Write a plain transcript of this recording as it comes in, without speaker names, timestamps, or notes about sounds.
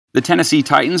The Tennessee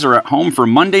Titans are at home for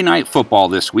Monday Night Football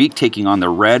this week, taking on the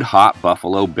red-hot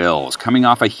Buffalo Bills. Coming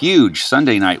off a huge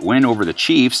Sunday night win over the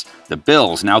Chiefs, the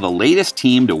Bills now the latest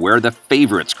team to wear the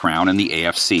favorites crown in the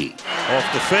AFC.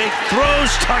 Off the fake,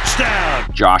 throws, touchdown!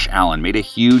 Josh Allen made a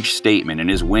huge statement in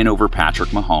his win over Patrick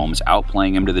Mahomes,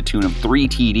 outplaying him to the tune of 3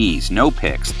 TDs, no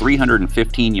picks,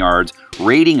 315 yards,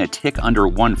 rating a tick under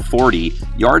 140,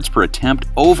 yards per attempt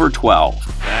over 12.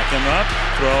 Back him up,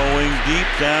 throwing deep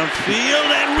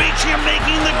downfield and reaching,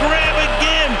 making the grab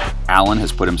again. Allen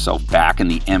has put himself back in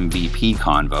the MVP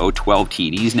convo, 12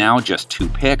 TDs now, just 2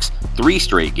 picks, 3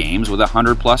 straight games with a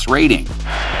 100-plus rating.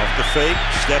 Off the fake,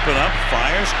 stepping up,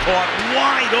 fires, caught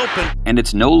wide open. And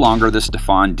it's no longer the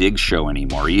Stefon Diggs show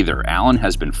anymore either. Allen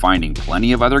has been finding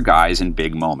plenty of other guys in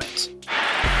big moments.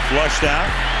 Flushed out,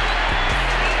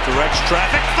 directs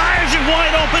traffic, fires it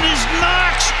wide open, is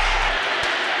Knox.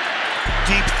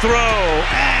 Deep throw,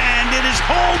 and it is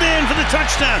hauled in for the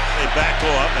touchdown. They back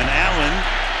off, and Allen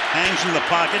hangs in the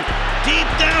pocket. Deep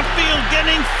downfield,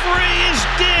 getting free is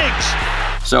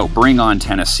Diggs. So bring on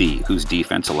Tennessee, whose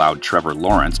defense allowed Trevor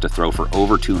Lawrence to throw for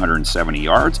over 270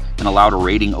 yards and allowed a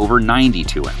rating over 90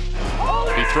 to him.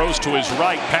 He throws to his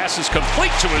right, passes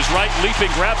complete to his right,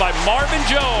 leaping grab by Marvin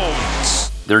Jones.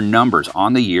 Their numbers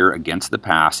on the year against the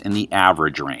pass in the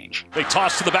average range. They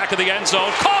toss to the back of the end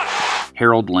zone, caught!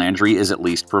 Harold Landry is at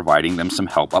least providing them some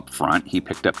help up front. He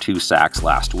picked up 2 sacks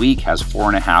last week, has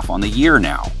 4.5 on the year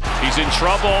now. He's in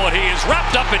trouble, and he is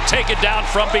wrapped up and taken down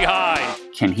from behind.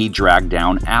 Can he drag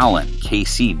down Allen?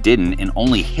 KC didn't and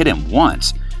only hit him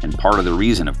once. And part of the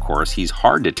reason, of course, he's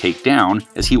hard to take down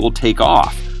is he will take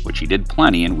off, which he did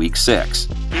plenty in Week 6.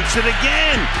 Keeps it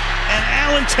again, and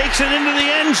Allen takes it into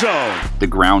the end zone. The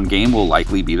ground game will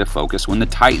likely be the focus when the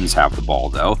Titans have the ball,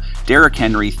 though. Derrick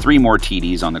Henry, 3 more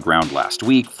TDs on the ground last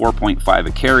week, 4.5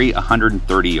 a carry,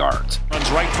 130 yards.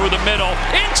 Runs right through the middle,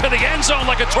 into the end zone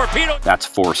like a torpedo. That's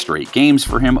 4 straight games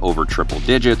for him, over triple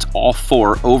digits, all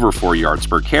 4 over 4 yards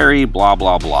per carry, blah,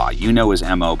 blah, blah. You know his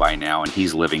MO by now, and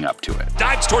he's living up to it.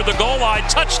 Dives toward the goal line,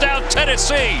 touchdown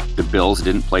Tennessee. The Bills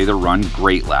didn't play the run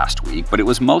great last week, but it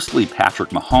was mostly Patrick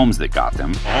Mahomes that got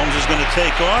them. Mahomes is going to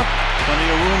take off,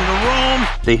 plenty of room to roam.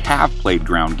 They have played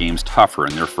ground games tougher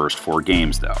in their first 4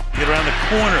 games, though. Get around the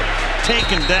corner,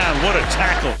 taken down, what a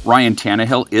tackle. Ryan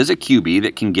Tannehill is a QB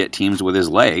that can get teams with his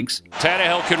legs.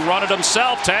 Tannehill can run it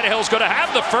himself. Tannehill's going to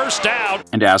have the first down.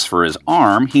 And as for his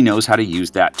arm, he knows how to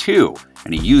use that too.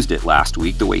 And he used it last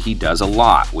week the way he does a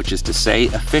lot, which is to say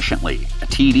efficiently. A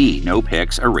TD, no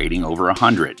picks, a rating over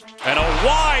 100. And a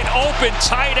wide open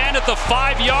tight end at the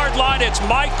 5-yard line. It's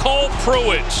MyCole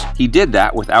Pruitt. He did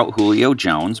that without Julio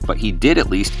Jones, but he did at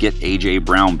least get A.J.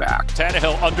 Brown back.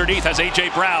 Tannehill underneath has A.J.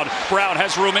 Brown. Brown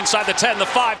has room inside the 10, the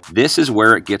 5. This is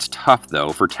where it gets tough, though,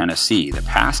 for Tennessee. The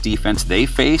pass defense they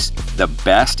face, the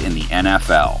best in the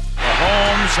NFL.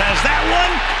 Mahomes has that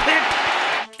one picked.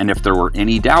 And if there were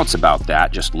any doubts about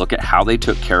that, just look at how they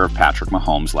took care of Patrick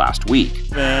Mahomes last week.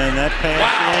 And that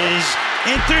pass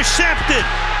is intercepted.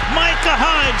 Micah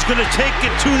Hyde's going to take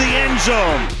it to the end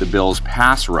zone. The Bills'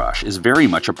 pass rush is very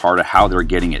much a part of how they're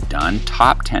getting it done.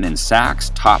 Top 10 in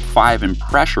sacks, top 5 in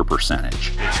pressure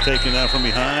percentage. It's taken out from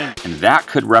behind. And that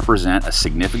could represent a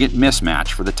significant mismatch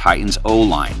for the Titans'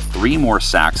 O-line. 3 more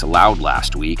sacks allowed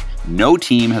last week. No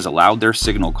team has allowed their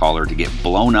signal caller to get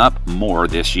blown up more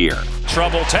this year.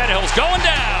 Trouble, Tannehill's going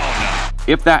down.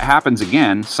 If that happens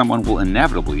again, someone will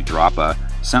inevitably drop a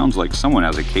 "sounds like someone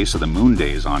has a case of the moon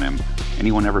days on him."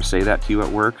 Anyone ever say that to you at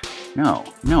work? No,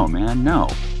 man, no.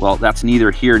 Well, that's neither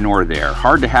here nor there.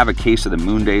 Hard to have a case of the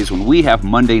moon days when we have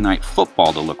Monday Night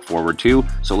Football to look forward to,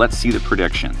 so let's see the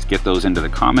predictions. Get those into the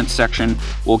comments section.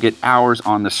 We'll get ours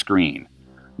on the screen.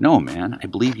 No, man, I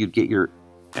believe you'd get your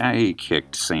eye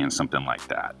kicked saying something like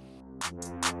that.